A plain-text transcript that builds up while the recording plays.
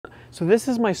So this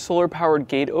is my solar powered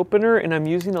gate opener, and I'm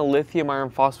using a lithium iron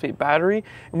phosphate battery,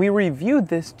 and we reviewed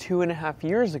this 2.5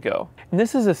 years ago. And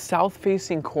this is a south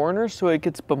facing corner, so it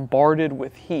gets bombarded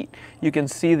with heat. You can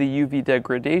see the UV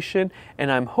degradation, and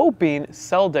I'm hoping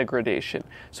cell degradation.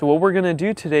 So what we're gonna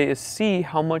do today is see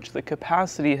how much the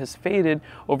capacity has faded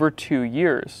over 2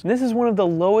 years. And this is one of the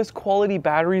lowest quality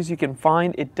batteries you can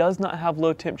find. It does not have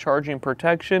low temp charging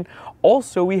protection.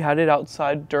 Also, we had it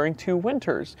outside during 2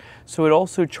 winters, so it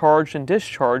also charged and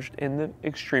discharged in the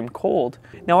extreme cold.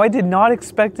 Now, I did not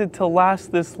expect it to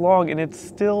last this long, and it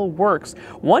still works.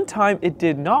 One time it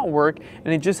did not work,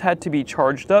 and it just had to be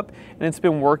charged up, and it's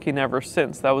been working ever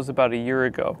since. That was about a year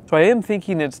ago. So I am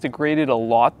thinking it's degraded a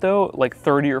lot though, like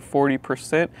 30 or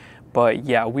 40%, but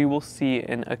yeah, we will see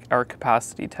in our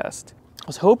capacity test. I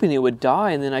was hoping it would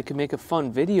die and then I could make a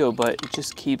fun video, but it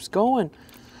just keeps going.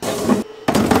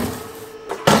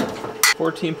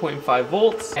 14.5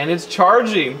 volts, and it's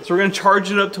charging. So we're gonna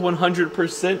charge it up to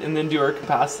 100% and then do our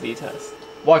capacity test.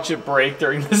 Watch it break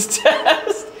during this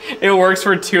test. It works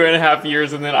for 2.5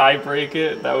 years and then I break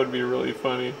it. That would be really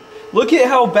funny. Look at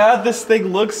how bad this thing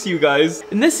looks, you guys.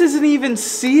 And this isn't even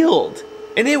sealed,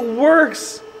 and it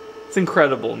works. It's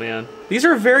incredible, man. These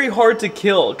are very hard to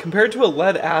kill compared to a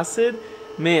lead acid,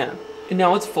 man. And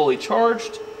now it's fully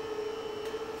charged.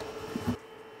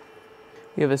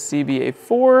 We have a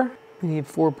CBA4. We need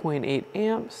 4.8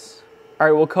 amps. All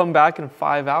right, we'll come back in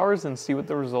 5 hours and see what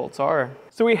the results are.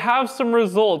 So we have some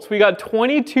results. We got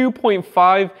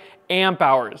 22.5 amp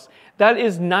hours. That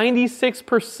is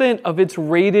 96% of its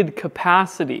rated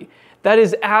capacity. That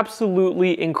is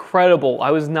absolutely incredible.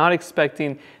 I was not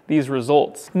expecting these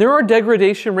results. And there are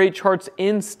degradation rate charts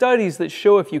in studies that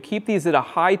show if you keep these at a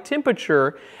high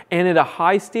temperature and at a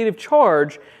high state of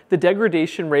charge, the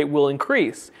degradation rate will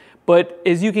increase. But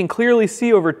as you can clearly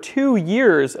see, over 2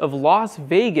 years of Las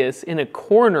Vegas in a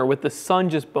corner with the sun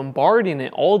just bombarding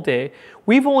it all day,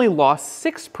 we've only lost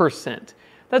 6%.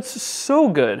 That's so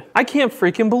good. I can't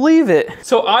freaking believe it.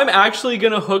 So I'm actually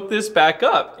gonna hook this back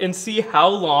up and see how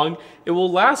long it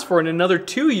will last for. In another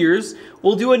 2 years,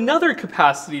 we'll do another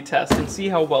capacity test and see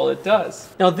how well it does.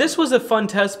 Now, this was a fun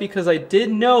test because I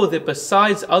did know that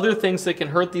besides other things that can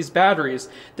hurt these batteries,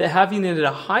 that having it at a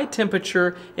high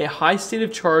temperature, a high state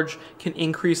of charge can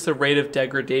increase the rate of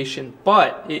degradation,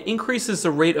 but it increases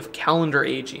the rate of calendar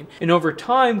aging. And over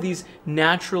time, these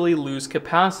naturally lose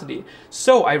capacity.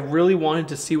 So I really wanted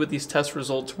to see what these test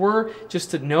results were just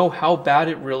to know how bad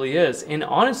it really is. And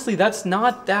honestly, that's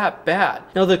not that bad.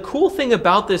 Now, the cool thing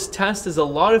about this test is a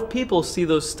lot of people see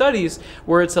those studies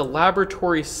where it's a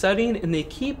laboratory setting and they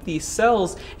keep these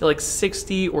cells at like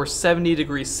 60 or 70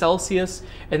 degrees Celsius,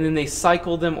 and then they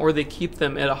cycle them or they keep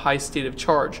them at a high state of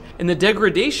charge. And the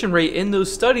degradation rate in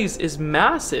those studies is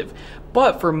massive.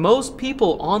 But for most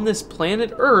people on this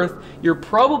planet Earth, you're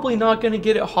probably not going to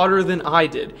get it hotter than I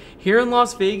did. Here in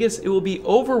Las Vegas, it will be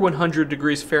over 100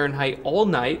 degrees Fahrenheit all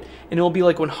night, and it will be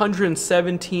like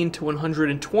 117 to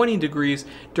 120 degrees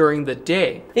during the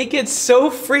day. It gets so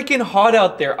freaking hot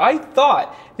out there. I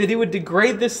thought that it would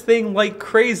degrade this thing like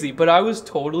crazy, but I was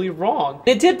totally wrong.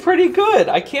 It did pretty good.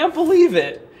 I can't believe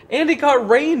it. And it got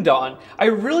rained on. I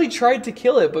really tried to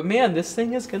kill it, but man, this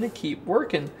thing is gonna keep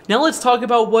working. Now let's talk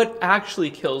about what actually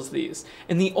kills these.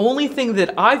 And the only thing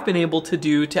that I've been able to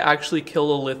do to actually kill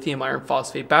a lithium iron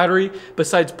phosphate battery,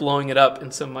 besides blowing it up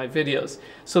in some of my videos.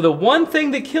 So the one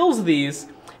thing that kills these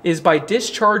is by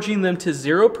discharging them to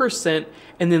 0%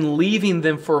 and then leaving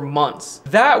them for months.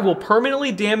 That will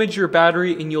permanently damage your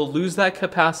battery and you'll lose that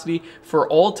capacity for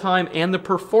all time, and the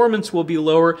performance will be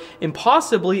lower, and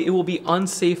possibly it will be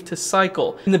unsafe to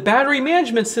cycle. And the battery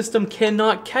management system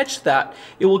cannot catch that.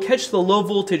 It will catch the low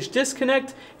voltage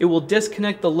disconnect, it will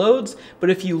disconnect the loads,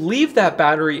 but if you leave that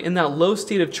battery in that low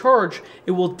state of charge,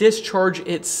 it will discharge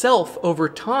itself over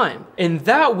time, and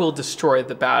that will destroy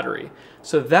the battery.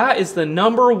 So that is the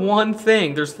 #1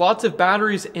 thing. There's lots of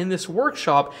batteries in this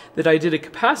workshop that I did a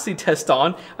capacity test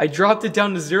on. I dropped it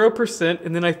down to 0%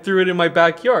 and then I threw it in my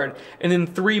backyard. And in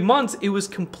 3 months, it was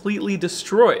completely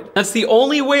destroyed. That's the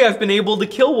only way I've been able to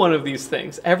kill one of these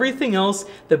things. Everything else,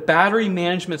 the battery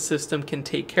management system can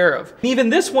take care of. And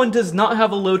even this one does not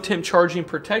have a low temp charging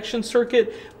protection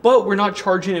circuit, but we're not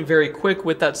charging it very quick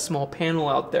with that small panel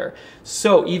out there.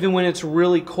 So even when it's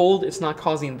really cold, it's not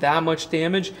causing that much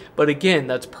damage. But again, again,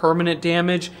 that's permanent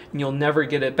damage and you'll never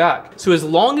get it back. So as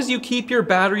long as you keep your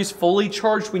batteries fully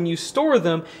charged when you store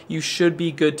them, you should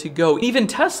be good to go. Even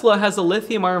Tesla has a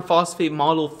lithium iron phosphate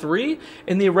Model 3,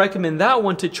 and they recommend that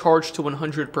one to charge to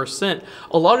 100%.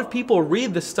 A lot of people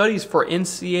read the studies for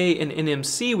NCA and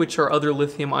NMC, which are other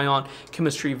lithium ion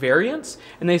chemistry variants,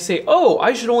 and they say, oh,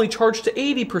 I should only charge to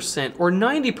 80% or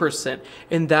 90%,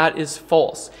 and that is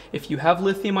false. If you have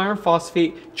lithium iron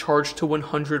phosphate, charge to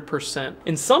 100%.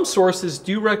 And some sources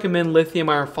do recommend lithium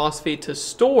iron phosphate to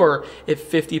store at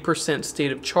 50%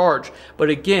 state of charge, but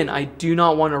again, I do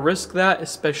not want to risk that,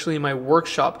 especially in my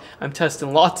workshop. I'm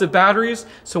testing lots of batteries,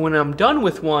 so when I'm done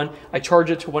with one, I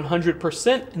charge it to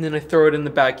 100%, and then I throw it in the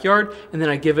backyard, and then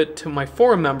I give it to my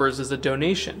forum members as a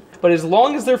donation. But as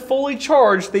long as they're fully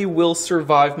charged, they will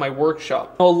survive my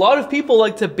workshop. Now, a lot of people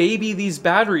like to baby these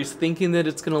batteries thinking that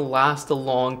it's going to last a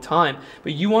long time,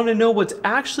 but you want to know what's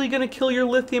actually going to kill your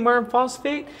lithium iron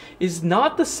phosphate is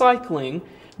not the cycling,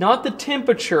 not the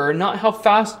temperature, not how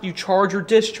fast you charge or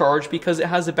discharge, because it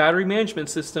has a battery management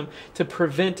system to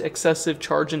prevent excessive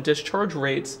charge and discharge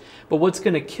rates. But what's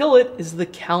going to kill it is the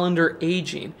calendar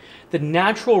aging. The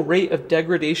natural rate of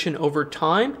degradation over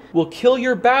time will kill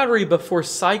your battery before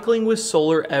cycling with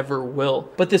solar ever will.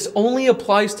 But this only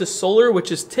applies to solar,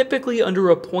 which is typically under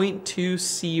a 0.2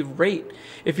 C rate.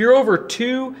 If you're over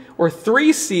 2 or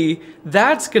 3 C,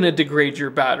 that's going to degrade your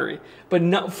battery. But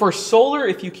not for solar,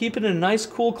 if you keep it in a nice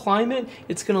cool climate,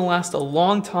 it's going to last a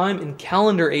long time. In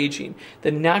calendar aging,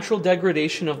 the natural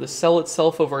degradation of the cell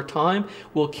itself over time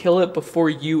will kill it before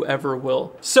you ever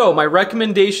will. So my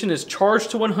recommendation is charge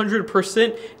to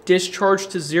 100%, discharge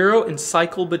to 0, and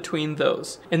cycle between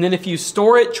those. And then if you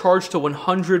store it, charge to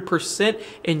 100%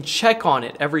 and check on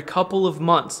it every couple of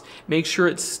months. Make sure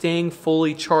it's staying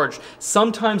fully charged.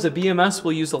 Sometimes a BMS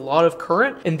will use a lot of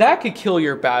current, and that could kill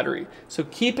your battery. So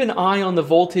keep an eye on the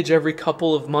voltage every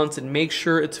couple of months and make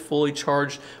sure it's fully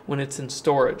charged when it's in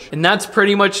storage. And that's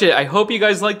pretty much it. I hope you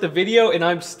guys liked the video, and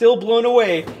I'm still blown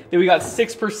away that we got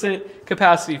 6%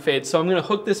 capacity fade. So I'm gonna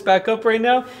hook this back up right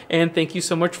now, and thank you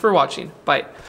so much for watching. Bye.